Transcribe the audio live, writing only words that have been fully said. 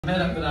Met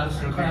up with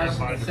us in class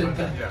and said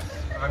that. Yes,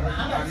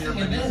 I'm your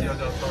Benicio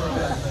del Toro.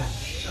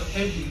 So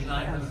every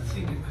night I was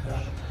singing,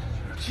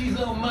 she's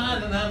all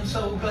mine and I'm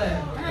so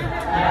glad.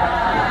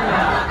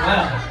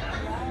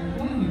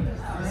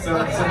 So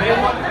they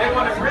want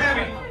a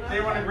Grammy.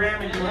 They want a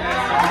Grammy doing that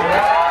song.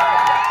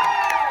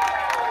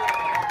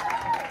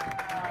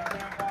 My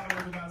grandfather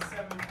was about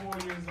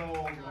 74 years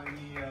old when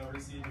he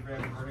received a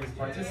Grammy for his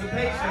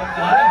participation.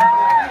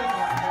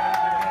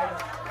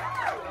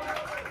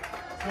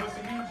 So it's a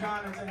huge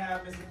honor to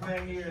have Mr.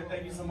 Plant here.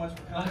 Thank you so much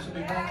for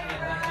coming. Thank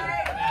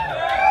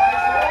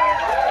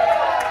you.